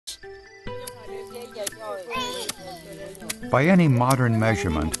By any modern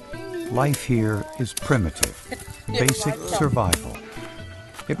measurement, life here is primitive, basic survival.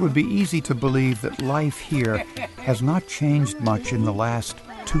 It would be easy to believe that life here has not changed much in the last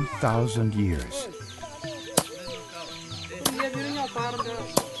 2,000 years.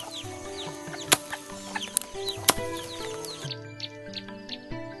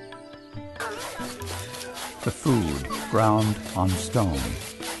 The food ground on stone.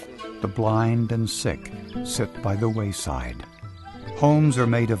 The blind and sick sit by the wayside. Homes are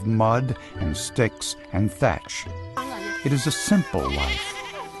made of mud and sticks and thatch. It is a simple life,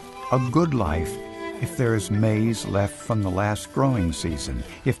 a good life if there is maize left from the last growing season,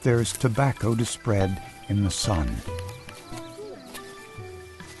 if there is tobacco to spread in the sun.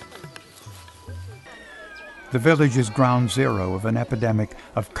 The village is ground zero of an epidemic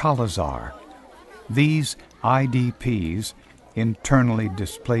of Kala-Azar. These IDPs, internally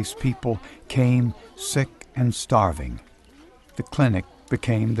displaced people, came sick and starving. The clinic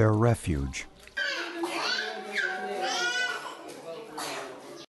became their refuge.